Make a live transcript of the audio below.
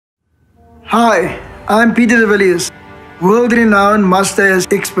Hi, I'm Peter de Villiers, world-renowned mustache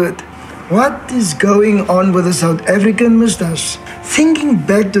expert. What is going on with the South African moustache? Thinking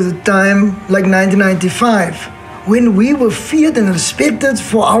back to the time like 1995, when we were feared and respected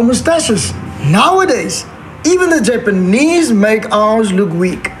for our moustaches. Nowadays, even the Japanese make ours look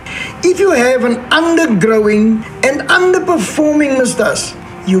weak. If you have an undergrowing and underperforming moustache,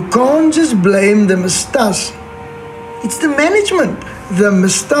 you can't just blame the moustache. It's the management. The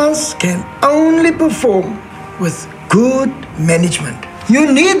moustache can only perform with good management.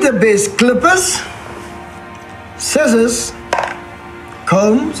 You need the best clippers, scissors,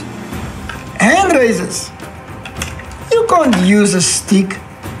 combs, and razors. You can't use a stick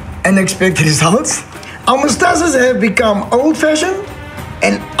and expect results. Our moustaches have become old-fashioned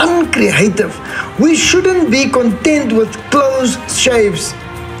and uncreative. We shouldn't be content with close shaves.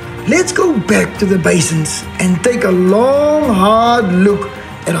 Let's go back to the basics and take a long, hard look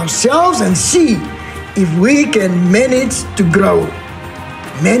at ourselves and see if we can manage to grow.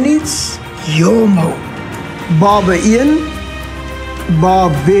 Manage your mo. Barbarian,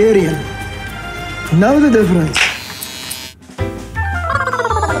 barbarian. Know the difference?